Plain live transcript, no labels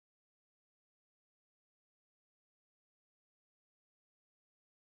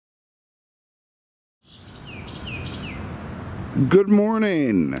Good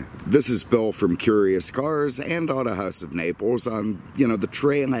morning. This is Bill from Curious Cars and Auto House of Naples on, the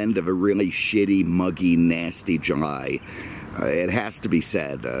trail end of a really shitty, muggy, nasty July. It has to be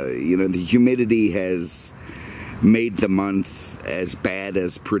said. The humidity has made the month as bad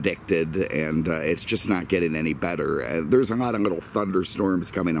as predicted, and it's just not getting any better. There's a lot of little thunderstorms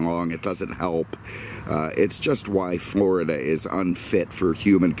coming along. It doesn't help. It's just why Florida is unfit for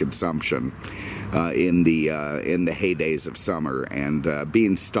human consumption in the heydays of summer, and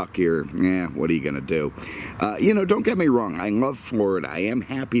being stuck here, what are you gonna do? Don't get me wrong, I love Florida. I am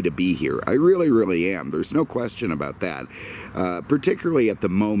happy to be here. I really, really am. There's no question about that. Particularly at the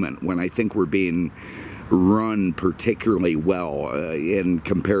moment when I think we're being run particularly well in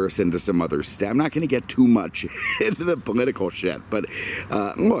comparison to some other states. I'm not going to get too much into the political shit, but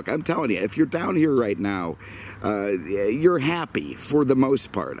look, I'm telling you, if you're down here right now, you're happy for the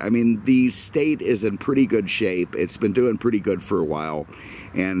most part. I mean, the state is in pretty good shape. It's been doing pretty good for a while,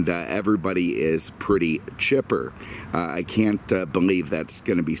 and everybody is pretty chipper. I can't believe that's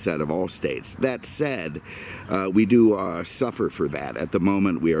going to be said of all states. That said, we do suffer for that. At the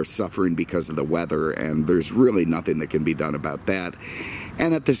moment, we are suffering because of the weather, and there's really nothing that can be done about that.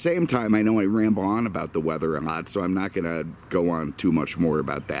 And at the same time, I know I ramble on about the weather a lot, so I'm not going to go on too much more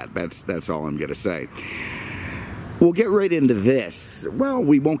about that. That's all I'm going to say. We'll get right into this. Well,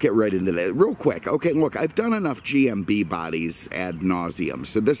 we won't get right into that. Real quick. Okay, look, I've done enough GMB bodies ad nauseum,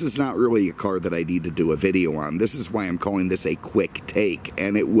 so this is not really a car that I need to do a video on. This is why I'm calling this a quick take,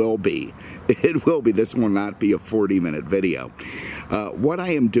 and it will be. It will be. This will not be a 40-minute video. What I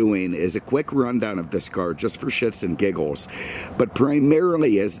am doing is a quick rundown of this car just for shits and giggles, but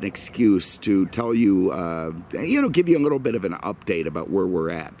primarily as an excuse to tell you, give you a little bit of an update about where we're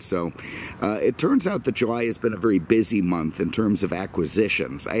at. So it turns out that July has been a very busy month in terms of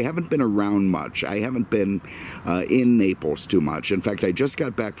acquisitions. I haven't been around much. I haven't been in Naples too much. In fact, I just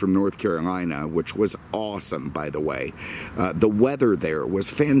got back from North Carolina, which was awesome, by the way. The weather there was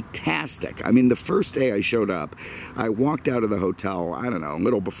fantastic. I mean, the first day I showed up, I walked out of the hotel, I don't know, a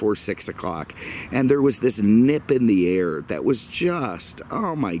little before 6 o'clock, and there was this nip in the air that was just,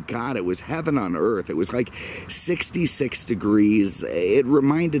 oh my God, it was heaven on earth. It was like 66 degrees. It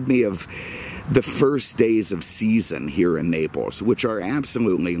reminded me of the first days of season here in Naples, which are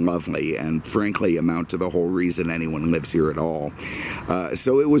absolutely lovely and frankly amount to the whole reason anyone lives here at all.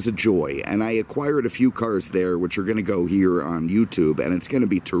 So it was a joy, and I acquired a few cars there which are going to go here on YouTube, and it's going to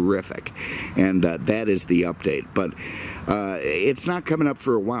be terrific, and that is the update. But it's not coming up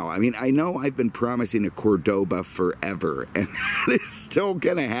for a while. I mean, I know I've been promising a Cordoba forever, and that is still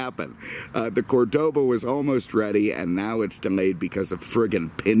going to happen. The Cordoba was almost ready, and now it's delayed because of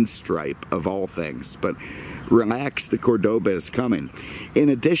friggin' Pinstripe of all things. But relax, the Cordoba is coming. In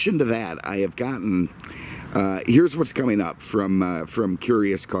addition to that, I have gotten here's what's coming up from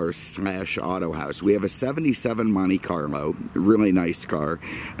Curious Cars / Auto House. We have a 77 Monte Carlo, really nice car,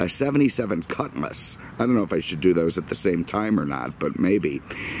 a 77 Cutlass. I don't know if I should do those at the same time or not, but maybe.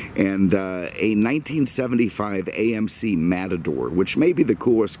 And a 1975 AMC Matador, which may be the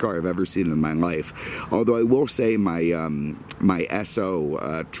coolest car I've ever seen in my life. Although I will say my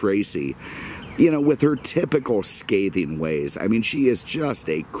SO, Tracy, with her typical scathing ways. I mean, she is just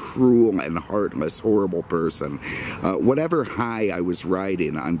a cruel and heartless, horrible person. Whatever high I was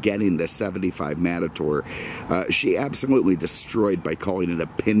riding on getting the 75 Matador, she absolutely destroyed by calling it a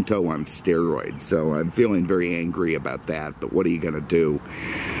Pinto on steroids. So I'm feeling very angry about that, but what are you going to do?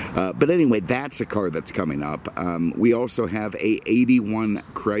 But anyway, that's a car that's coming up. We also have a 81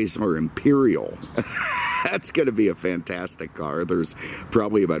 Chrysler Imperial. That's going to be a fantastic car. There's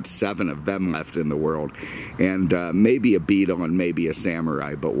probably about 7 of them left in the world, and maybe a Beetle and maybe a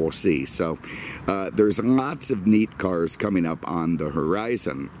Samurai, but we'll see. So there's lots of neat cars coming up on the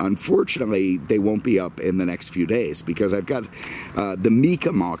horizon. Unfortunately, they won't be up in the next few days because I've got the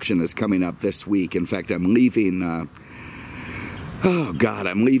Mecum auction is coming up this week. In fact, I'm leaving oh God,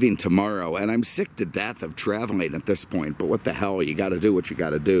 I'm leaving tomorrow, and I'm sick to death of traveling at this point, but what the hell, you gotta do what you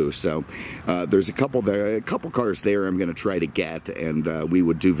gotta do. So there's a couple cars there I'm gonna try to get, and we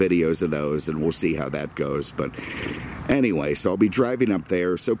would do videos of those, and we'll see how that goes. But anyway, so I'll be driving up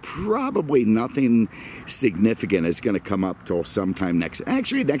there, so probably nothing significant is gonna come up till sometime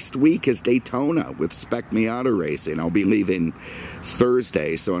next week is Daytona with Spec Miata racing. I'll be leaving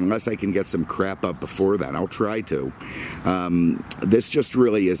Thursday, so unless I can get some crap up before then, I'll try to. This just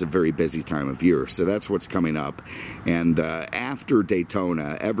really is a very busy time of year, so that's what's coming up. And after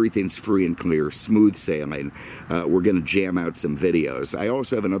Daytona, everything's free and clear, smooth sailing. We're going to jam out some videos. I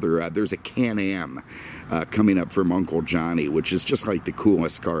also have another, there's a Can-Am coming up from Uncle Oldsmobile Johnny, which is just like the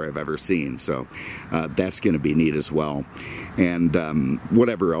coolest car I've ever seen. So that's going to be neat as well. And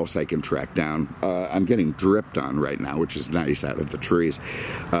whatever else I can track down. I'm getting dripped on right now, which is nice out of the trees.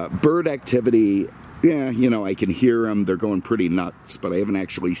 Bird activity. Yeah, you know, I can hear them. They're going pretty nuts, but I haven't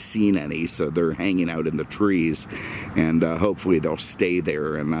actually seen any, so they're hanging out in the trees, and hopefully they'll stay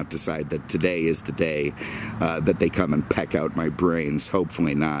there and not decide that today is the day that they come and peck out my brains.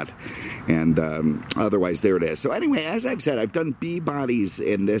 Hopefully not. And otherwise, there it is. So anyway, as I've said, I've done B-bodies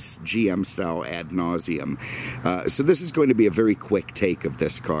in this GM style ad nauseum. So this is going to be a very quick take of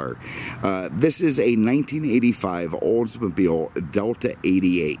this car. This is a 1985 Oldsmobile Delta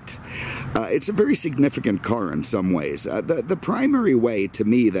 88. It's a very significant car in some ways. The primary way to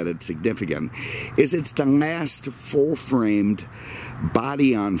me that it's significant is it's the last full-framed,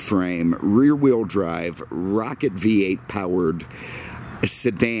 body-on-frame, rear-wheel drive, rocket V8 powered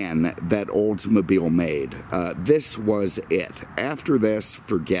sedan that Oldsmobile made. This was it. After this,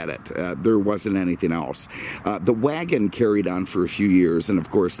 forget it. There wasn't anything else. The wagon carried on for a few years, and of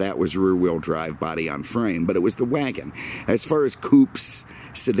course that was rear-wheel drive, body-on-frame, but it was the wagon. As far as coupes,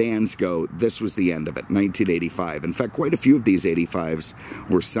 sedans go, this was the end of it, 1985. In fact, quite a few of these 85s,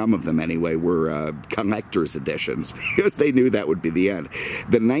 or some of them anyway, were collector's editions, because they knew that would be the end.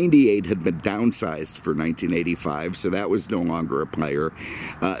 The 98 had been downsized for 1985, so that was no longer a player.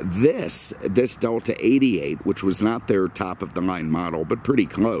 This Delta 88, which was not their top-of-the-line model, but pretty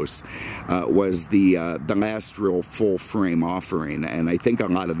close, was the last real full-frame offering, and I think a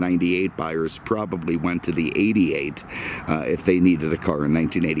lot of 98 buyers probably went to the 88 if they needed a car in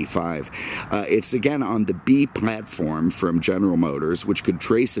 1985. It's again on the B platform from General Motors, which could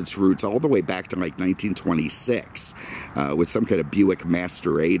trace its roots all the way back to like 1926 with some kind of Buick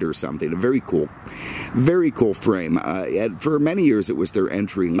Master 8 or something. A very cool frame. For many years it was their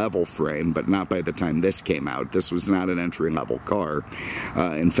entry-level frame, but not by the time this came out. This was not an entry-level car.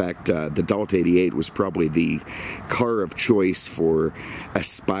 In fact, the Delta 88 was probably the car of choice for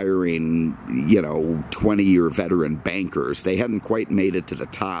aspiring, 20-year veteran bankers. They hadn't quite made it to the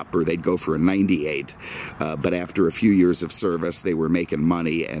top, or they'd go for a 98, but after a few years of service, they were making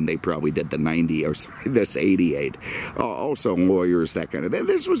money, and they probably did the 90, or sorry, this 88. Also lawyers, that kind of thing.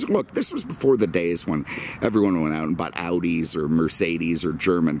 This was before the days when everyone went out and bought Audis or Mercedes or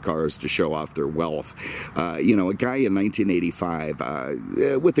German cars to show off their wealth. A guy in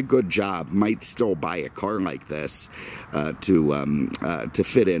 1985 with a good job might still buy a car like this to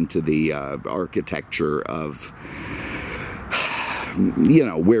fit into the architecture of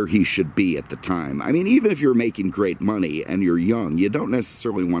where he should be at the time. I mean, even if you're making great money and you're young, you don't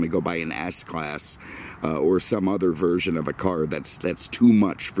necessarily want to go buy an S-Class or some other version of a car that's too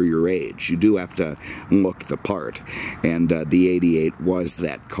much for your age. You do have to look the part, and the 88 was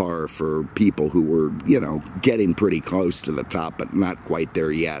that car for people who were, getting pretty close to the top, but not quite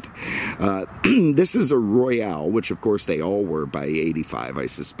there yet. This is a Royale, which of course they all were by 85, I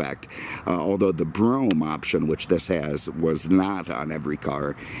suspect, although the Brougham option, which this has, was not on every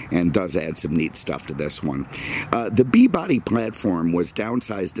car, and does add some neat stuff to this one. The B-body platform was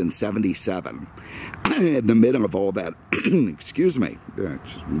downsized in 77. In the middle of all that, excuse me,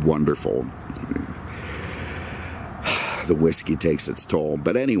 just wonderful. The whiskey takes its toll.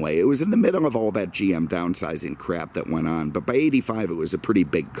 But anyway, it was in the middle of all that GM downsizing crap that went on. But by 85, it was a pretty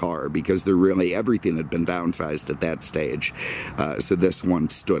big car because everything had been downsized at that stage. So this one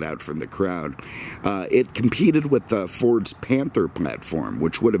stood out from the crowd. It competed with Ford's Panther platform,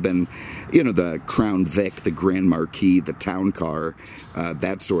 which would have been, the Crown Vic, the Grand Marquis, the Town Car,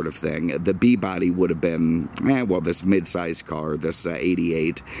 that sort of thing. The B-body would have been, this mid-size car, this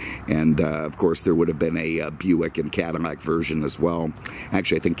 88. And, of course, there would have been a Buick and Cadillac version as well.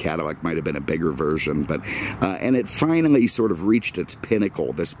 Actually, I think Cadillac might have been a bigger version, but and it finally sort of reached its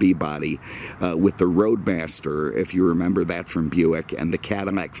pinnacle, this B-body, with the Roadmaster, if you remember that from Buick, and the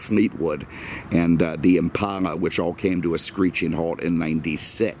Cadillac Fleetwood, and the Impala, which all came to a screeching halt in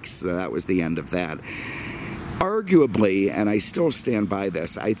 96. So that was the end of that. Arguably, and I still stand by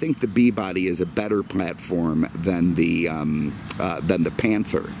this, I think the B-body is a better platform than the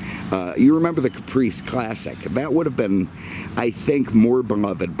Panther. You remember the Caprice Classic? That would have been, I think, more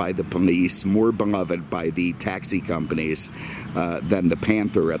beloved by the police, more beloved by the taxi companies than the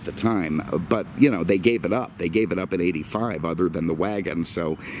Panther at the time. But, they gave it up. They gave it up in 85, other than the wagon.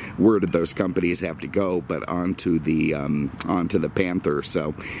 So where did those companies have to go but onto the Panther?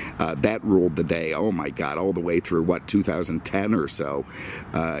 So that ruled the day. Oh, my God, all the way way through, what, 2010 or so.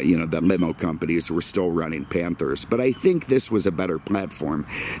 You know, the limo companies were still running Panthers. But I think this was a better platform,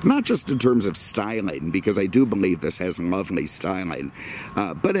 not just in terms of styling, because I do believe this has lovely styling,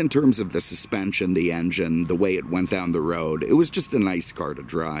 but in terms of the suspension, the engine, the way it went down the road. It was just a nice car to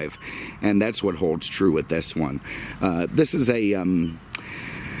drive, and that's what holds true with this one. This is a...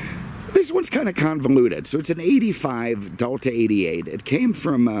 This one's kind of convoluted. So it's an 85 Delta 88. It came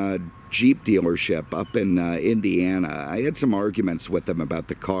from a Jeep dealership up in Indiana. I had some arguments with them about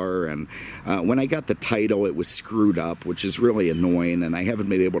the car, and when I got the title, it was screwed up, which is really annoying, and I haven't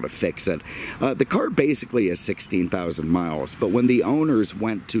been able to fix it. The car basically has 16,000 miles, but when the owners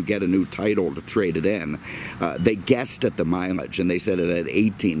went to get a new title to trade it in, they guessed at the mileage, and they said it had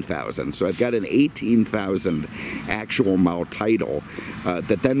 18,000. So I've got an 18,000 actual mile title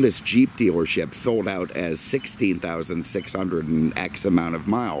that then this Jeep dealership filled out as 16,600 and X amount of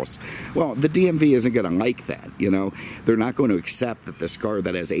miles. Well, the DMV isn't going to like that, you know. They're not going to accept that this car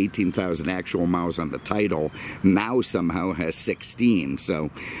that has 18,000 actual miles on the title now somehow has 16. So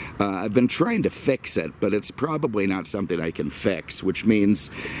I've been trying to fix it, but it's probably not something I can fix, which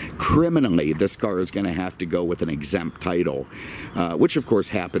means criminally this car is going to have to go with an exempt title, which of course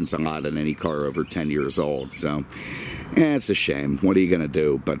happens a lot in any car over 10 years old. So it's a shame. What are you going to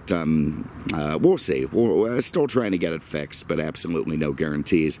do? But we'll see. We're still trying to get it fixed, but absolutely no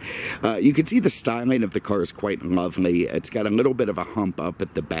guarantees. You can see the styling of the car is quite lovely. It's got a little bit of a hump up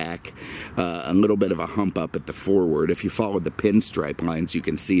at the back, a little bit of a hump up at the forward. If you follow the pinstripe lines, you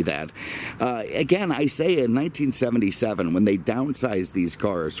can see that. Again, I say in 1977, when they downsized these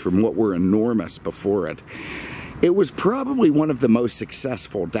cars from what were enormous before it, it was probably one of the most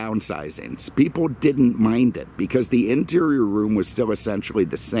successful downsizings. People didn't mind it because the interior room was still essentially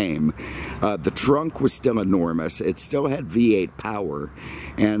the same. The trunk was still enormous. It still had V8 power,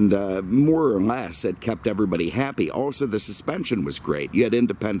 and more or less it kept everybody happy. Also, the suspension was great. You had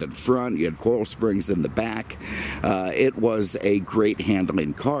independent front, you had coil springs in the back. It was a great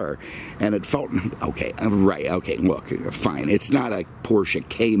handling car, and it felt, okay, right, okay, look, fine. It's not a Porsche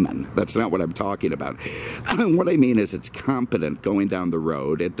Cayman. That's not what I'm talking about. What I mean is it's competent going down the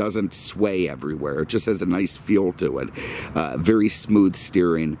road. It doesn't sway everywhere. It just has a nice feel to it. Very smooth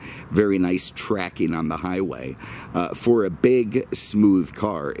steering, very nice tracking on the highway. For a big, smooth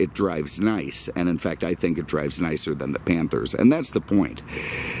car, it drives nice. And in fact, I think it drives nicer than the Panthers. And that's the point.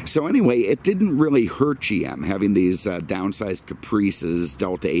 So anyway, it didn't really hurt GM having these downsized Caprices,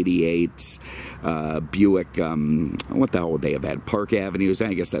 Delta 88s, Buick, what the hell would they have had? Park Avenues,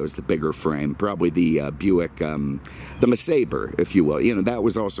 I guess that was the bigger frame. Probably the Buick, the LeSabre, if you will. You know, that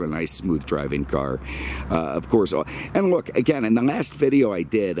was also a nice, smooth driving car, of course. And look, again, in the last video I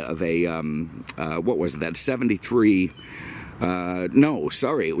did of a, what was it, that 73... no,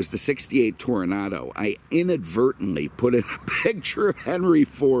 sorry, it was the 68 Toronado. I inadvertently put in a picture of Henry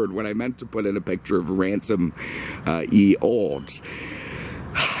Ford when I meant to put in a picture of Ransom E. Olds.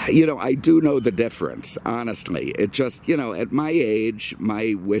 You know, I do know the difference, honestly. It just, you know, at my age,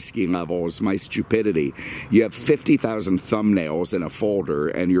 my whiskey levels, my stupidity, you have 50,000 thumbnails in a folder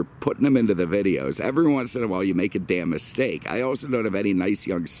and you're putting them into the videos. Every once in a while you make a damn mistake. I also don't have any nice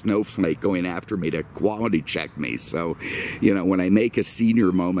young snowflake going after me to quality check me. So, you know, when I make a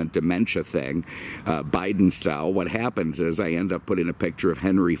senior moment dementia thing, Biden style, what happens is I end up putting a picture of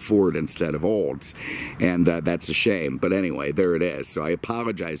Henry Ford instead of Olds. And that's a shame. But anyway, there it is. So I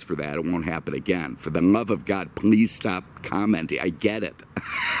apologize for that. It won't happen again. For the love of God, please stop commenting. I get it.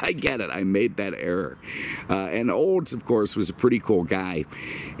 I get it. I made that error. And Olds, of course, was a pretty cool guy.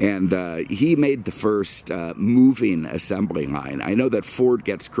 And he made the first moving assembly line. I know that Ford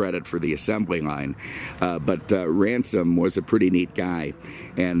gets credit for the assembly line, but Ransom was a pretty neat guy.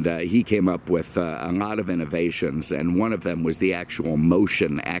 And he came up with a lot of innovations, and one of them was the actual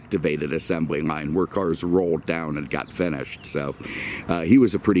motion-activated assembly line where cars rolled down and got finished. So he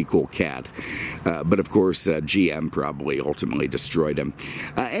was a pretty cool cat. But of course, GM probably ultimately destroyed him.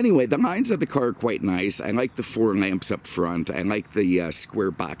 Anyway, the lines of the car are quite nice. I like the 4 lamps up front. I like the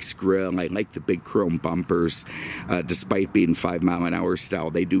square box grille. I like the big chrome bumpers. Despite being 5-mile-an-hour style,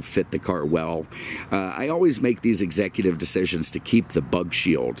 they do fit the car well. I always make these executive decisions to keep the bug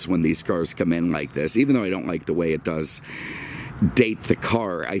shields when these cars come in like this, even though I don't like the way it does date the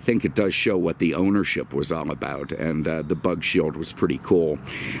car. I think it does show what the ownership was all about, and the bug shield was pretty cool.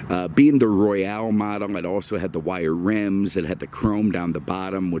 Being the Royale model, it also had the wire rims, it had the chrome down the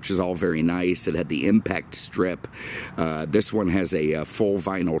bottom, which is all very nice. It had the impact strip. This one has a full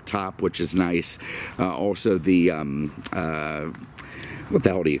vinyl top, which is nice. Also the what the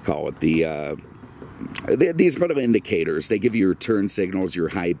hell do you call it? The these little indicators, they give you your turn signals, your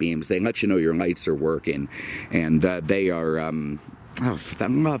high beams. They let you know your lights are working. And they are, oh, for the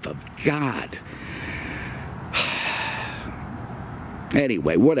love of God.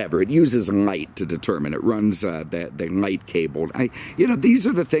 Anyway, whatever. It uses light to determine. It runs the light cable. These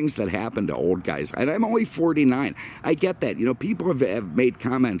are the things that happen to old guys. And I'm only 49. I get that. People have made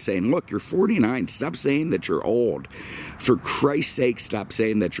comments saying, look, you're 49. Stop saying that you're old. For Christ's sake, stop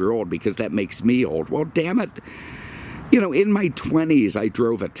saying that you're old, because that makes me old. Well, damn it. In my 20s, I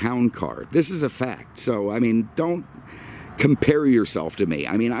drove a town car. This is a fact. So, I mean, don't compare yourself to me.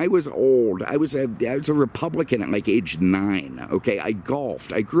 I mean, I was old. I was a Republican at like age 9. Okay, I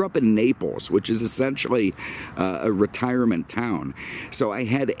golfed. I grew up in Naples, which is essentially a retirement town. So I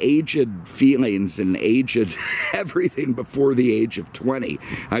had aged feelings and aged everything before the age of 20.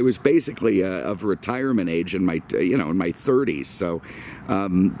 I was basically of retirement age in my in my 30s. So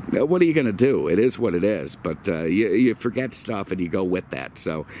what are you going to do? It is what it is. But you forget stuff and you go with that.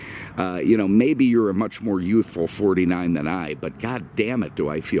 So maybe you're a much more youthful 49 than I, but god damn it, do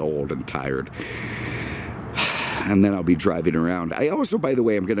I feel old and tired. And then I'll be driving around. I also, by the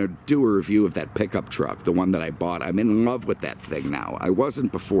way, I'm going to do a review of that pickup truck, the one that I bought. I'm in love with that thing now. I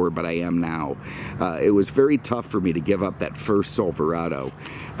wasn't before, but I am now. It was very tough for me to give up that first Silverado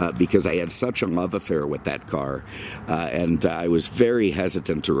because I had such a love affair with that car, and I was very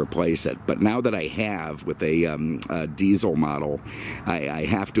hesitant to replace it. But now that I have with a diesel model, I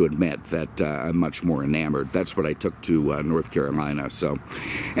have to admit that I'm much more enamored. That's what I took to North Carolina. So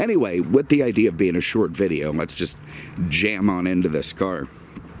anyway, with the idea of being a short video, let's just jam on into this car.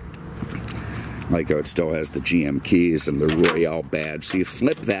 Like how it still has the GM keys and the Royale badge. So you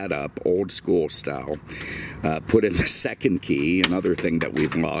flip that up, old school style. Put in the second key, another thing that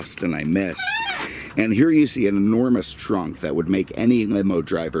we've lost and I miss. And here you see an enormous trunk that would make any limo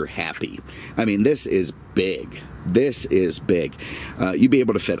driver happy. I mean, this is big. This is big. You'd be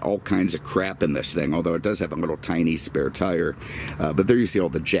able to fit all kinds of crap in this thing, although it does have a little tiny spare tire. But there you see all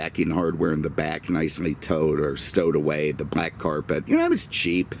the jacking hardware in the back, nicely towed or stowed away. The black carpet. It was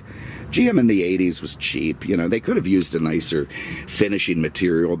cheap. GM in the 80s was cheap. They could have used a nicer finishing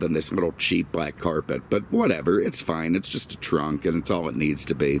material than this little cheap black carpet. But whatever, it's fine. It's just a trunk, and it's all it needs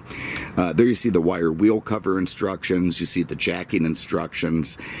to be. There you see the wire wheel cover instructions. You see the jacking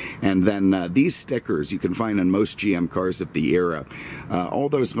instructions. And then these stickers you can find on most GM cars of the era. All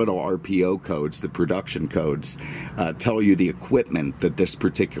those little RPO codes, the production codes, tell you the equipment that this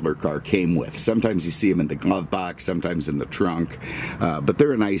particular car came with. Sometimes you see them in the glove box, sometimes in the trunk. But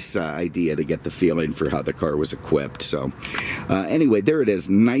they're a nice idea to get the feeling for how the car was equipped. So anyway, there it is.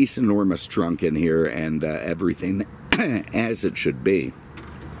 Nice enormous trunk in here, and everything as it should be.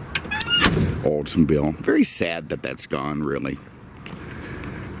 Oldsmobile. Very sad that that's gone, really.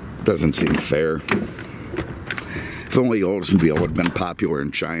 Doesn't seem fair. If only Oldsmobile had been popular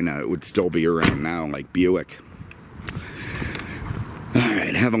in China, it would still be around now, like Buick.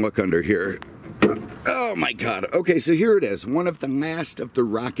 Alright, have a look under here. Oh my god. Okay, so here it is. One of the last of the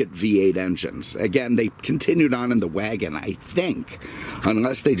Rocket V8 engines. Again, they continued on in the wagon, I think,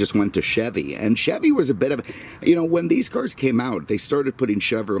 unless they just went to Chevy. And Chevy was a bit of, when these cars came out, they started putting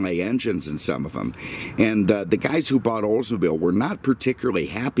Chevrolet engines in some of them. And the guys who bought Oldsmobile were not particularly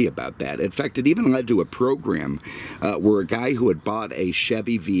happy about that. In fact, it even led to a program where a guy who had bought a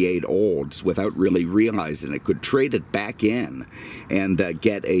Chevy V8 Olds without really realizing it could trade it back in and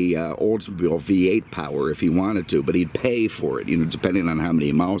get a Oldsmobile V8 power if he wanted to, but he'd pay for it, depending on how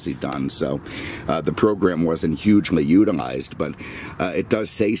many miles he'd done. So the program wasn't hugely utilized, but it does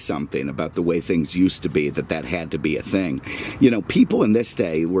say something about the way things used to be, that had to be a thing. People in this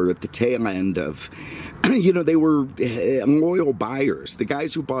day were at the tail end of they were loyal buyers. The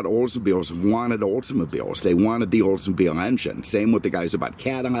guys who bought Oldsmobiles wanted Oldsmobiles. They wanted the Oldsmobile engine. Same with the guys who bought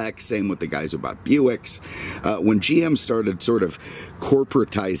Cadillacs. Same with the guys who bought Buicks. When GM started sort of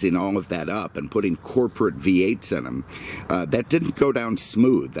corporatizing all of that up and putting corporate V8s in them, that didn't go down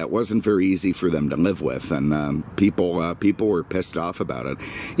smooth. That wasn't very easy for them to live with, and people were pissed off about it.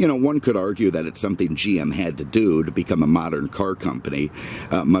 One could argue that it's something GM had to do to become a modern car company,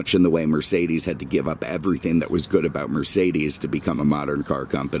 much in the way Mercedes had to give up everything that was good about Mercedes to become a modern car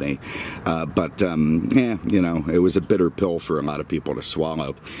company. It was a bitter pill for a lot of people to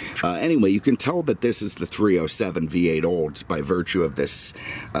swallow. Anyway, you can tell that this is the 307 V8 Olds by virtue of this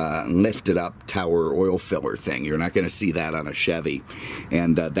lifted up tower oil filler thing. You're not going to see that on a Chevy.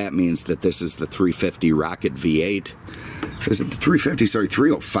 And that means that this is the 350 Rocket V8. Is it the 350? Sorry,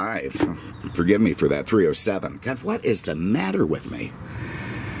 305. Forgive me for that. 307. God, what is the matter with me?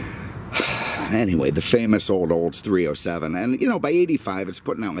 Anyway, the famous old Olds 307. And, you know, by 85, it's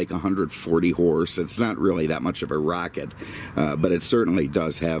putting out like 140 horse. It's not really that much of a rocket, but it certainly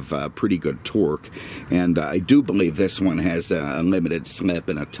does have pretty good torque. And I do believe this one has a limited slip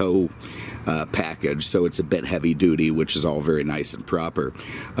and a tow package, so it's a bit heavy duty, which is all very nice and proper.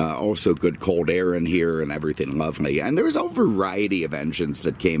 Also good cold air in here and everything lovely. And there's a variety of engines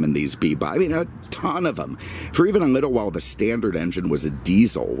that came in these I mean, a ton of them. For even a little while, the standard engine was a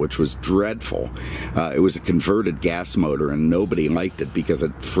diesel, which was dreadful. It was a converted gas motor, and nobody liked it because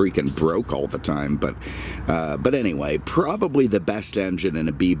it freaking broke all the time. But anyway, probably the best engine in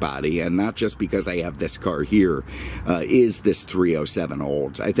a B-body, and not just because I have this car here, is this 307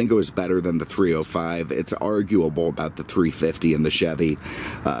 Olds. I think it was better than the 305. It's arguable about the 350 and the Chevy,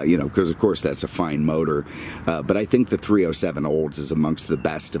 you know, because of course that's a fine motor. But I think the 307 Olds is amongst the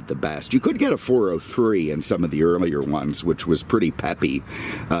best of the best. You could get a 403 in some of the earlier ones, which was pretty peppy,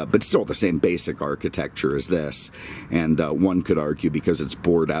 but still the same basic architecture as this. And one could argue because it's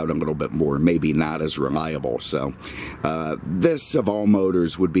bored out a little bit more, maybe not as reliable. So this of all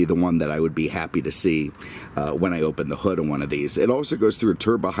motors would be the one that I would be happy to see when I open the hood of one of these. It also goes through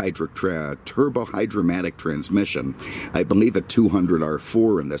a turbo-hydromatic transmission. I believe a 200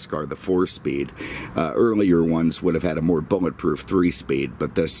 R4 in this car, the 4-speed. Earlier ones would have had a more bulletproof 3-speed,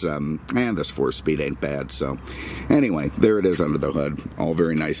 but this 4-speed ain't bad. So anyway, there it is under the hood, all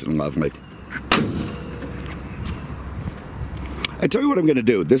very nice and lovely. I tell you what I'm going to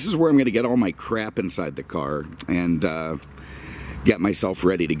do. This is where I'm going to get all my crap inside the car and get myself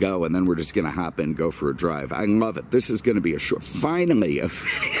ready to go, and then we're just going to hop in and go for a drive. I love it. This is going to be finally a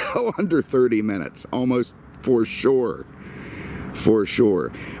video under 30 minutes, almost for sure. For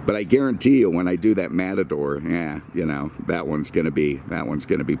sure. But I guarantee you when I do that Matador, yeah, you know, that one's going to be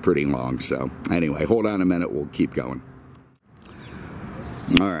pretty long. So anyway, hold on a minute. We'll keep going.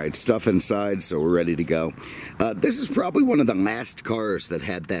 All right, stuff inside, so we're ready to go. This is probably one of the last cars that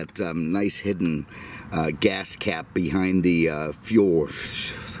had that nice hidden gas cap behind the fuel.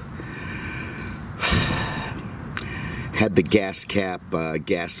 Had the gas cap,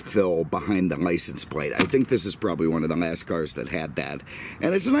 gas fill behind the license plate. I think this is probably one of the last cars that had that.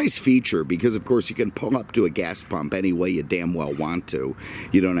 And it's a nice feature because, of course, you can pull up to a gas pump any way you damn well want to.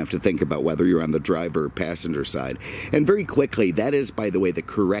 You don't have to think about whether you're on the driver or passenger side. And very quickly, that is, by the way, the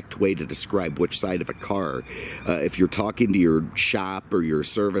correct way to describe which side of a car. If you're talking to your shop or your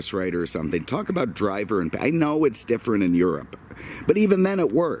service writer or something, talk about driver and... I know it's different in Europe. But even then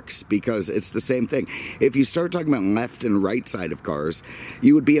it works because it's the same thing. If you start talking about left and right side of cars,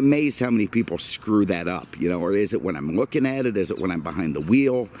 you would be amazed how many people screw that up. You know, or is it when I'm looking at it? Is it when I'm behind the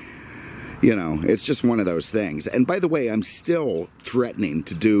wheel? You know, it's just one of those things. And by the way, I'm still threatening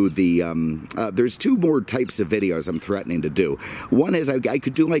to do the, there's two more types of videos I'm threatening to do. One is I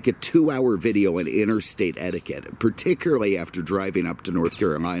could do like a 2-hour video on interstate etiquette, particularly after driving up to North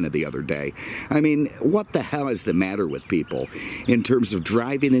Carolina the other day. I mean, what the hell is the matter with people in terms of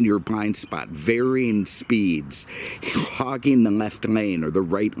driving in your blind spot, varying speeds, hogging the left lane or the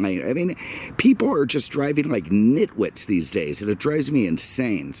right lane? I mean, people are just driving like nitwits these days, and it drives me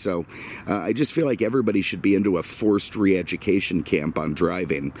insane. So, I just feel like everybody should be into a forced re-education camp on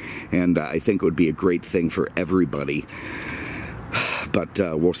driving, and I think it would be a great thing for everybody. But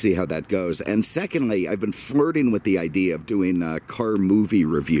we'll see how that goes. And secondly, I've been flirting with the idea of doing car movie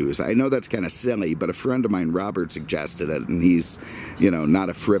reviews. I know that's kind of silly, but a friend of mine, Robert, suggested it, and he's, you know, not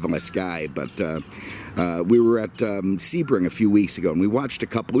a frivolous guy, but... we were at Sebring a few weeks ago, and we watched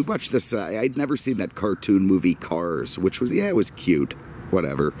this, I'd never seen that cartoon movie Cars, which was, yeah, it was cute.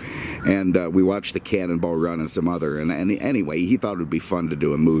 Whatever. And we watched the Cannonball Run and some other, and anyway, he thought it would be fun to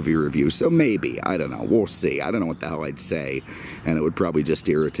do a movie review, so maybe, I don't know, we'll see. I don't know what the hell I'd say, and it would probably just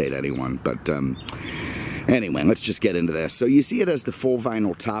irritate anyone, but anyway, let's just get into this. So you see it has the full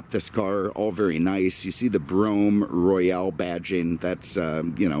vinyl top, this car, all very nice. You see the Brougham Royale badging. That's,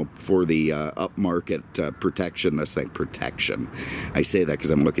 you know, for the upmarket protection, this thing, protection. I say that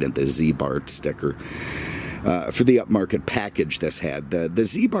because I'm looking at the Z-Bart sticker. For the upmarket package this had. The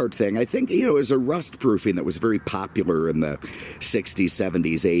Z-Bart thing, I think, you know, is a rust proofing that was very popular in the 60s,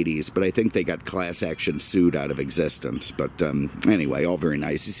 70s, 80s, but I think they got class action sued out of existence. But anyway, all very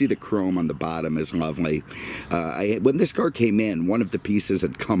nice. You see the chrome on the bottom is lovely. When this car came in, one of the pieces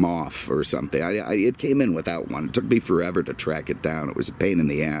had come off or something. It came in without one. It took me forever to track it down. It was a pain in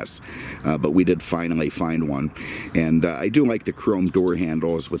the ass, but we did finally find one. And I do like the chrome door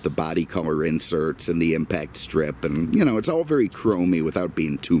handles with the body color inserts and the impact strip, and you know, it's all very chromy without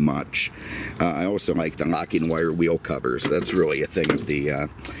being too much. I also like the locking wire wheel covers. That's really a thing of the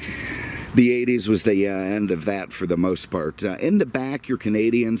The 80s was the end of that for the most part. In the back, your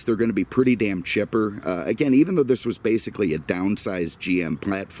Canadians, they're going to be pretty damn chipper. Again, even though this was basically a downsized GM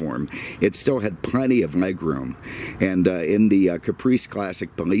platform, it still had plenty of legroom. And in the Caprice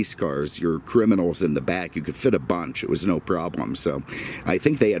Classic police cars, your criminals in the back, you could fit a bunch. It was no problem. So I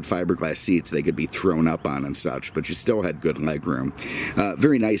think they had fiberglass seats they could be thrown up on and such, but you still had good legroom.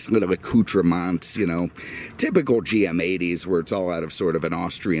 Very nice little accoutrements, you know, typical GM 80s where it's all out of sort of an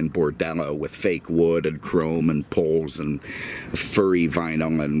Austrian bordello with fake wood and chrome and poles and furry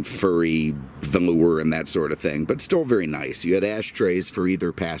vinyl and furry velour and that sort of thing, but still very nice. You had ashtrays for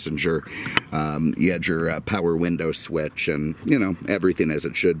either passenger. You had your power window switch and, you know, everything as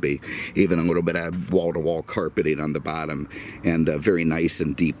it should be. Even a little bit of wall-to-wall carpeting on the bottom and a very nice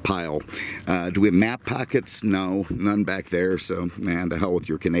and deep pile. Do we have map pockets? No, none back there, so man, the hell with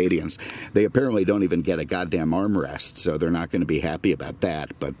your Canadians. They apparently don't even get a goddamn armrest, so they're not going to be happy about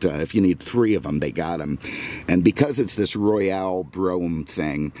that, but if you need 3 of them, they got them. And because it's this Royale Brougham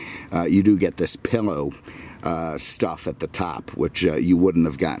thing, you do get this pillow stuff at the top, which you wouldn't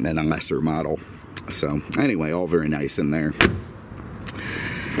have gotten in a lesser model. So anyway, all very nice in there.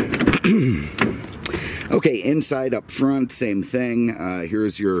 Okay, inside up front, same thing.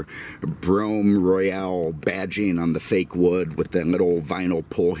 Here's your Brougham Royale badging on the fake wood with the little vinyl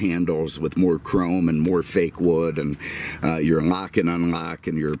pull handles with more chrome and more fake wood, and your lock and unlock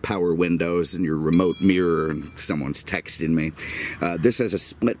and your power windows and your remote mirror, and someone's texting me. This has a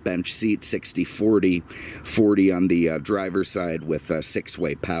split bench seat, 60/40, 40 on the driver's side with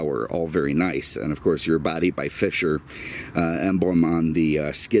 6-way power, all very nice. And of course your Body by Fisher emblem on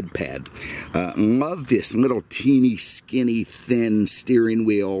the skid pad. Love this little teeny, skinny, thin steering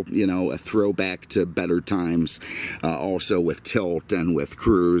wheel, you know, a throwback to better times, also with tilt and with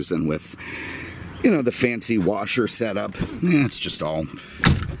cruise and with, you know, the fancy washer setup. Yeah, it's just all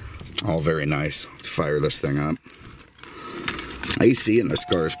very nice. Let's fire this thing up. AC in this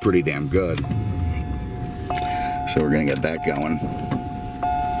car is pretty damn good, so we're gonna get that going.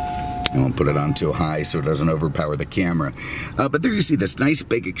 I won't put it on too high so it doesn't overpower the camera. But there you see this nice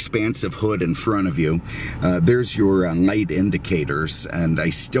big expansive hood in front of you. There's your light indicators, and I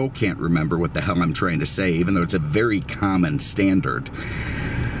still can't remember what the hell I'm trying to say, even though it's a very common standard.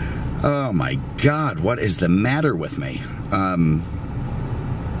 Oh my God, what is the matter with me?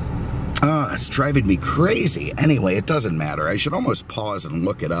 Oh, it's driving me crazy. Anyway, it doesn't matter. I should almost pause and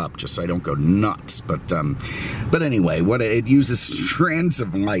look it up just so I don't go nuts. But anyway, what it uses strands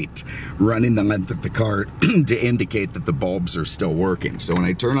of light running the length of the car to indicate that the bulbs are still working. So when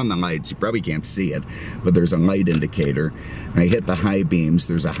I turn on the lights, you probably can't see it, but there's a light indicator. I hit the high beams,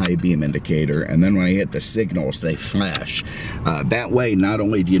 there's a high beam indicator, and then when I hit the signals, they flash. That way, not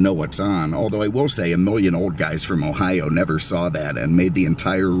only do you know what's on, although I will say a million old guys from Ohio never saw that and made the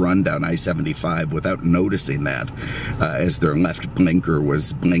entire run down I-75 without noticing that, as their left blinker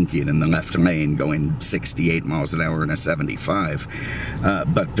was blinking in the left lane going 68 miles an hour in a 75.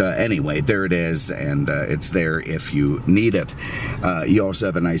 But anyway, there it is, and it's there if you need it. You also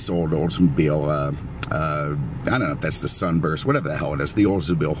have a nice old Oldsmobile I don't know if that's the sunburst, whatever the hell it is, the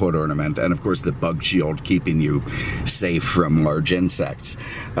Oldsmobile hood ornament, and of course the bug shield keeping you safe from large insects.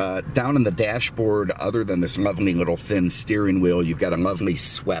 Down in the dashboard, other than this lovely little thin steering wheel, you've got a lovely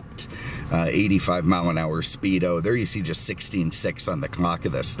swept 85 mile an hour speedo. There you see just 16.6 on the clock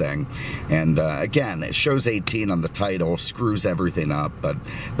of this thing. And again, it shows 18 on the title, screws everything up, but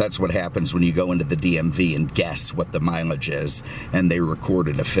that's what happens when you go into the DMV and guess what the mileage is, and they record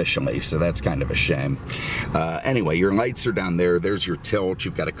it officially, so that's kind of a shame. Anyway, your lights are down there. There's your tilt.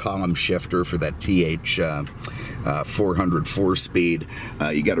 You've got a column shifter for that TH 400 4-speed.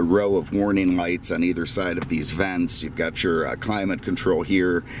 You got a row of warning lights on either side of these vents. You've got your climate control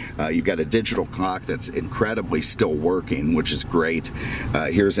here. You've got a digital clock that's incredibly still working, which is great.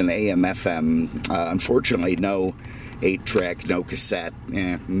 Here's an AM FM. Unfortunately, no 8-track, no cassette,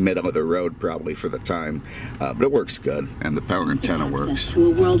 middle of the road probably for the time, but it works good, and the power antenna works.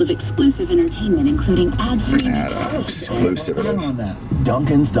 To a world of exclusive entertainment, including ad-free. Exclusive it is.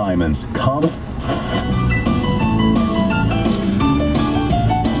 Duncan's Diamonds. Come.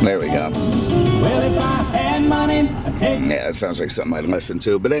 There we go. Well, if I had money, I'd take. Yeah, it sounds like something I'd listen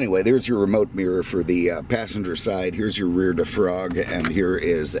to. But anyway, there's your remote mirror for the passenger side. Here's your rear defrog, and here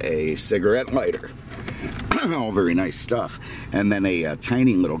is a cigarette lighter. All very nice stuff. And then a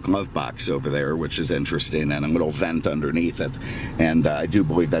tiny little glove box over there, which is interesting, and a little vent underneath it. And I do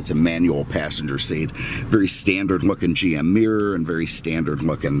believe that's a manual passenger seat. Very standard looking GM mirror and very standard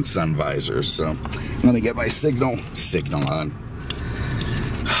looking sun visors. So let me get my signal on.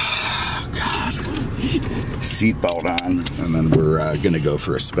 God. Seatbelt on, and then we're gonna go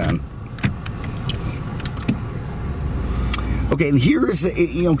for a spin. Okay, and here's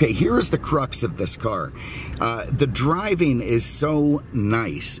the crux of this car. The driving is so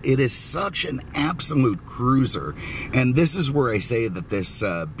nice. It is such an absolute cruiser, and this is where I say that this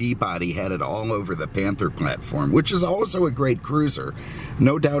B-body had it all over the Panther platform, which is also a great cruiser,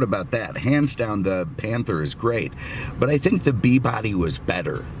 no doubt about that. Hands down, the Panther is great, but I think the B-body was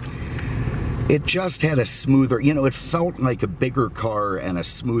better. It just had a smoother, it felt like a bigger car and a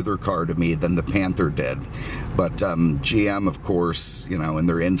smoother car to me than the Panther did. But GM, of course, in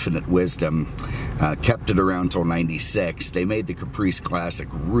their infinite wisdom, kept it around till '96. They made the Caprice Classic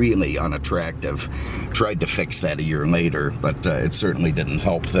really unattractive. Tried to fix that a year later, but it certainly didn't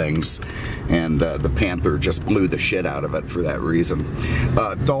help things. And the Panther just blew the shit out of it for that reason.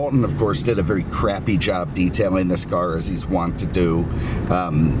 Dalton, of course, did a very crappy job detailing this car, as he's wont to do.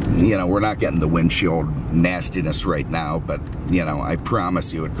 We're not getting the windshield nastiness right now, but I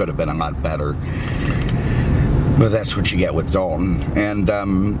promise you it could have been a lot better. But that's what you get with Dalton. And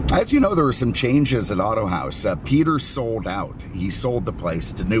as you know, there were some changes at Auto House. Peter sold out. He sold the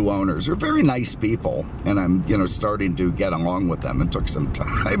place to new owners. They're very nice people, and I'm starting to get along with them. It took some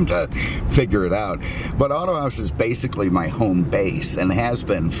time to figure it out. But Auto House is basically my home base, and has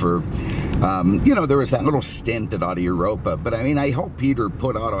been for there was that little stint at Auto Europa, but I helped Peter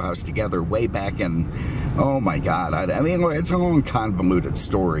put Auto House together way back in, oh my God, it's a long convoluted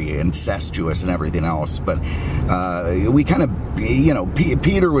story, incestuous and everything else, but we kind of,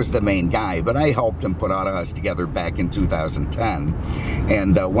 Peter was the main guy, but I helped him put Auto House together back in 2010,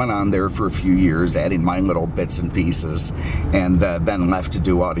 and went on there for a few years, adding my little bits and pieces, and then left to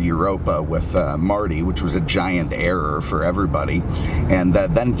do Auto Europa with Marty, which was a giant error for everybody, and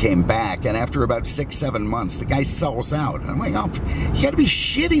then came back, and after about 6-7 months, the guy sells out. I'm like, oh, you gotta be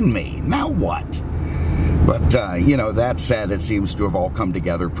shitting me. Now what? But, that said, it seems to have all come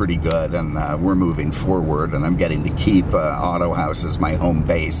together pretty good, and we're moving forward, and I'm getting to keep Auto House as my home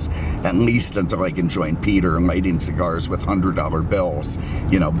base, at least until I can join Peter in lighting cigars with $100 bills,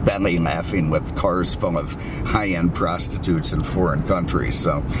 belly laughing with cars full of high-end prostitutes in foreign countries.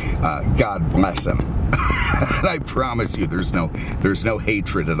 So, God bless him. And I promise you, there's no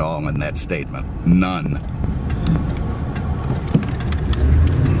hatred at all in that statement. None.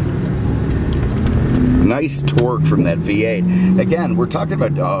 Nice torque from that V8. Again, we're talking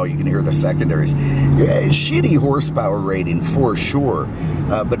about, oh, you can hear the secondaries. Yeah, shitty horsepower rating for sure,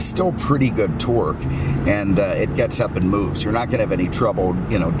 but still pretty good torque, and it gets up and moves. You're not going to have any trouble,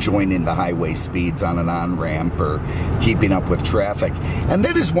 joining the highway speeds on an on-ramp or keeping up with traffic. And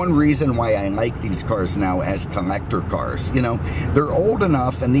that is one reason why I like these cars now as collector cars. They're old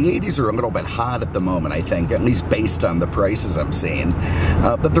enough, and the 80s are a little bit hot at the moment, I think, at least based on the prices I'm seeing.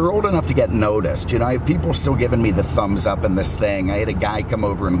 But they're old enough to get noticed. I have people still giving me the thumbs up in this thing. I had a guy come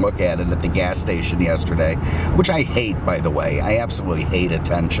over and look at it at the gas station yesterday, which I hate, by the way. I absolutely hate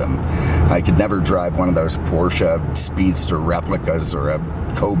attention. I could never drive one of those Porsche Speedster replicas or a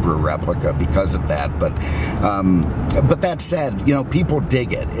Cobra replica because of that. But that said, people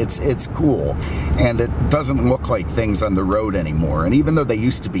dig it. It's cool, and it doesn't look like things on the road anymore. And even though they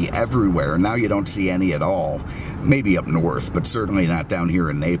used to be everywhere, now you don't see any at all. Maybe up north, but certainly not down here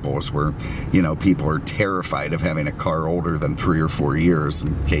in Naples, where people are terrified of having a car older than 3 or 4 years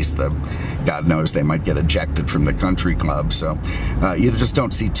in case God knows they might get ejected from the country club. So you just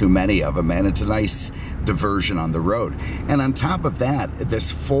don't see too many of them, and it's a nice diversion on the road. And on top of that,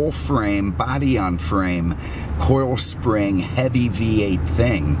 this full frame, body on frame, coil spring, heavy V8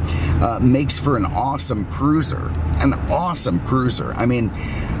 thing makes for an awesome cruiser. An awesome cruiser.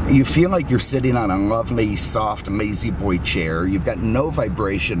 You feel like you're sitting on a lovely, soft, lazy boy chair. You've got no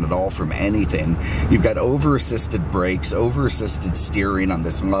vibration at all from anything. You've got over-assisted brakes, over-assisted steering on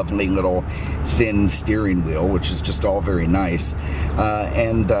this lovely little thin steering wheel, which is just all very nice.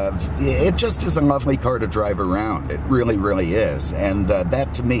 And it just is a lovely car to drive around. It really, really is. And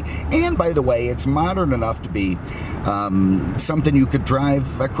that to me, and by the way, it's modern enough to be something you could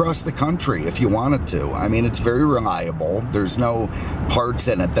drive across the country if you wanted to. It's very reliable. There's no parts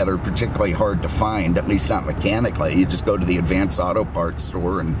in it that are particularly hard to find, at least not mechanically. You just go to the Advanced Auto Parts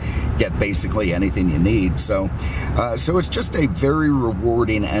store and get basically anything you need. So it's just a very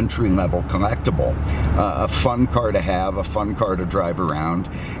rewarding entry-level collectible. A fun car to have, a fun car to drive around,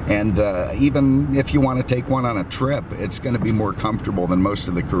 and even if you want to take one on a trip, it's going to be more comfortable than most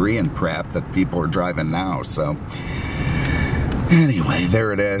of the Korean crap that people are driving now. So anyway,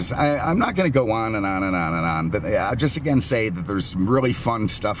 there it is. I'm not going to go on and on and on and on, but I'll just again say that there's some really fun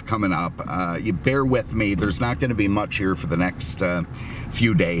stuff coming up. You bear with me. There's not going to be much here for the next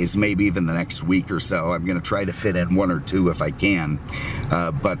few days, maybe even the next week or so. I'm going to try to fit in 1 or 2 if I can.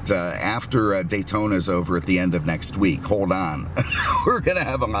 But after Daytona's over at the end of next week, hold on. We're going to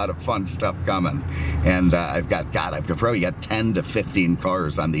have a lot of fun stuff coming. And I've probably got 10 to 15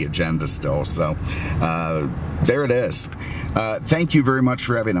 cars on the agenda still. So there it is. Thank you very much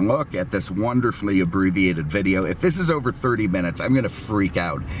for having a look at this wonderfully abbreviated video. If this is over 30 minutes, I'm going to freak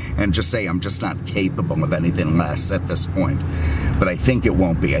out and just say I'm just not capable of anything less at this point. But I think it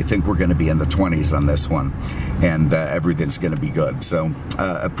won't be. I think we're going to be in the 20s on this one, and everything's going to be good. So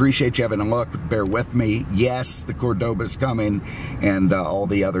appreciate you having a look. Bear with me. Yes, the Cordoba's coming and all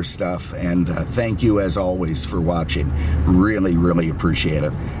the other stuff. And thank you, as always, for watching. Really, really appreciate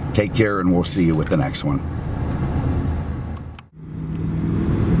it. Take care, and we'll see you with the next one.